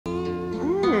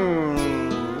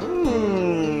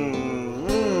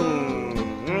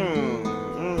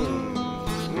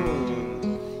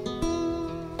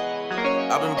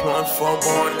plotting for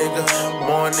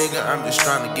more nigga. I'm just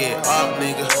trying to get up,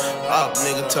 nigga. Up,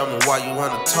 nigga. Tell me why you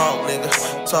wanna talk, nigga.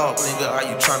 Talk, nigga. Are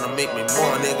you trying to make me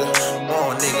more, nigga?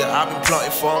 More, nigga. I've been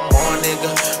plotting for more, nigga.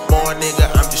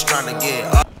 I'm just trying to get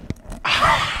up.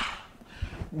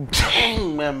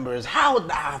 Gang members, how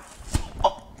the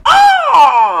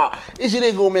it's your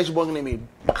nigga gonna make you bugging me.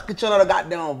 Get you another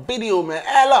goddamn video, man.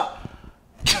 Hey, look.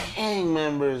 Gang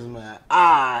members, man.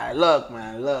 Look,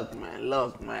 man.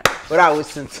 Without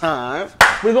wasting time,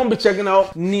 we're gonna be checking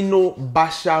out Nino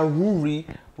Basharule,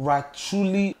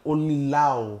 Raჭული,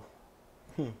 ოლილაო.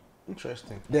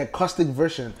 Interesting. The acoustic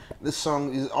version. This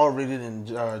song is all rated in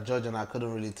Judge, and I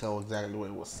couldn't really tell exactly what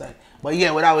it was saying. But yeah,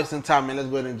 without wasting time, man, let's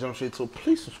go ahead and jump straight to it.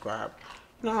 Please subscribe.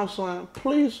 You know what I'm saying?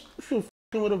 Please, if you're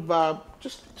f***ing with a vibe,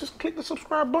 just click the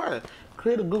subscribe button.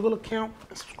 Create a Google account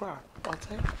and subscribe. I'll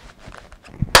tell you.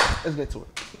 Let's get to it.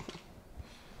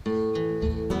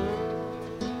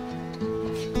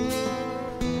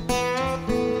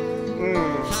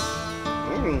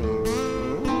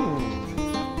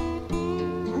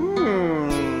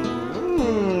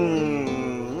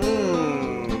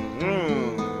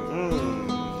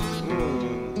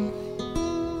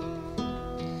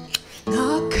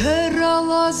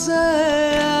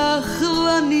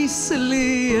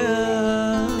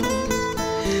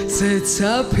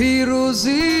 Zeca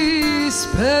piruzis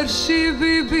pershi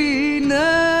vibinebs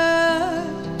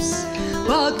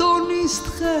Badonis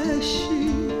tcheshi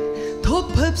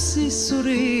topebs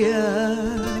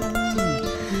isurian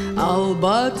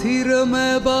Albat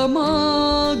irmebama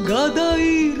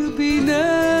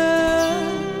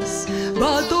gadairбинebs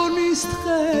Badonis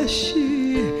tcheshi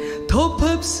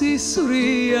topebs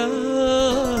isurian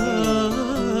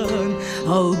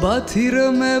Albat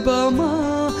irmebama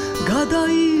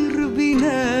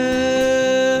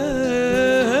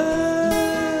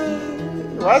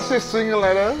Why is she singing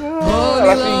like that?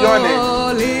 Like she yawning.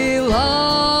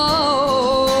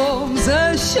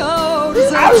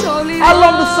 I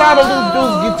love the sound of this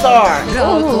dude's guitar.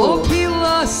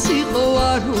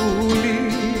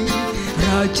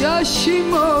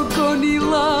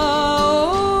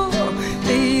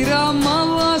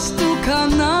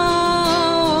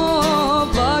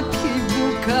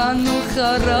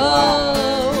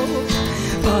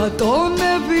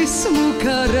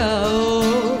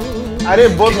 Are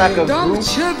they both like a group?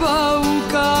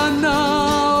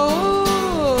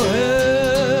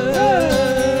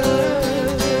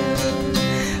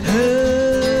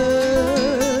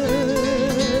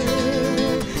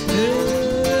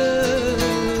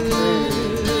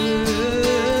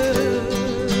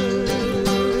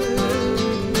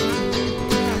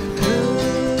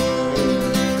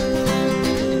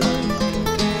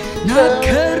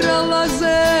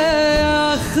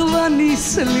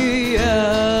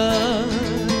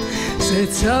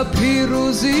 Zeca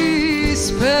piruzis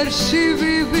pershi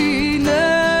vibinebs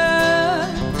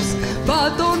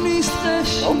Badonis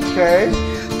tcheshi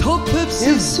topebs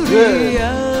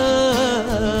isurian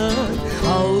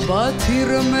Albat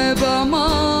irmebama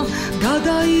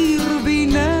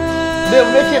gadairбинebs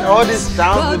They're making all this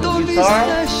sound with the guitar.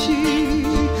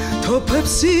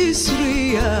 Topebs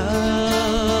isurian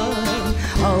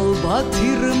Albat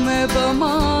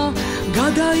irmebama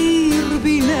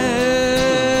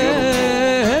gadairбинebs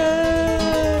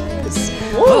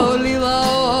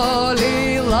ოლილაო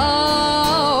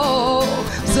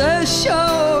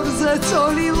ზეშორ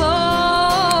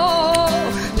ზეცოლილაო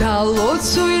და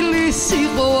ლოცვილი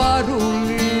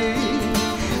სიყვარული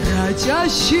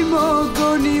რაჭაში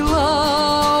მოგონილაო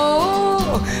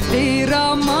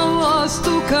ირამალას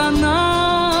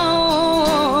თუკანაო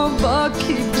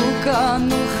ბაქი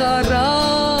თუკანუ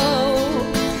ხარაო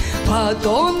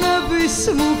ბატონების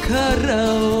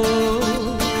მუქარაო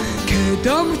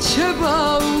კედამრჩება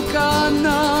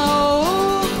უკანაო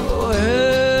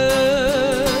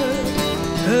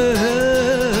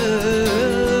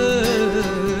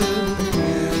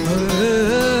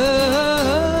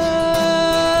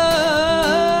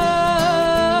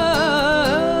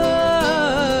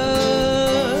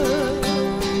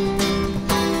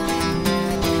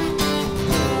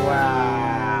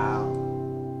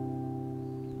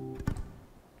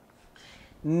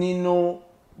Nino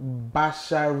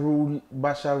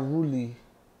Basharule.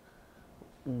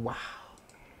 Wow.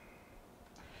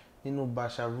 Nino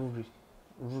Basharule.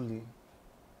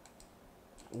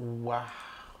 Wow.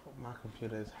 My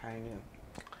computer is hanging.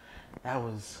 That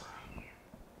was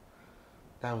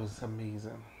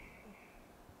amazing.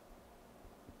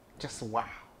 Just wow.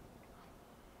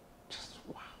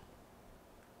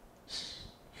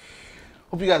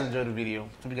 Hope you guys enjoyed the video.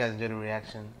 Hope you guys enjoyed the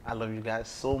reaction. I love you guys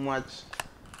so much.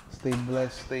 Stay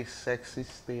blessed, stay sexy,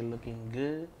 stay looking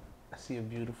good. I see a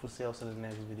beautiful self in the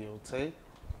next video. Okay?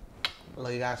 I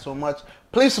love you guys so much.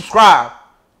 Please subscribe.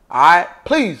 Alright?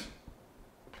 Please.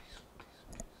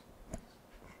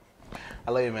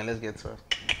 I love you, man. Let's get to it.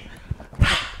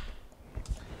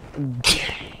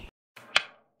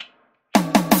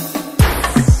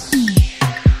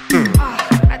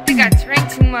 I think I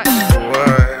drank too much.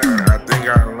 What? I think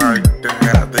I like that.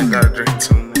 I think I drink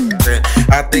too much.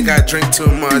 I think I drink too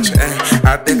much.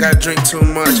 I think I drink too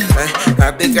much.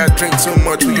 I think I drink too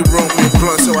much. Will you roll me a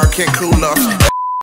blunt so I can't cool off?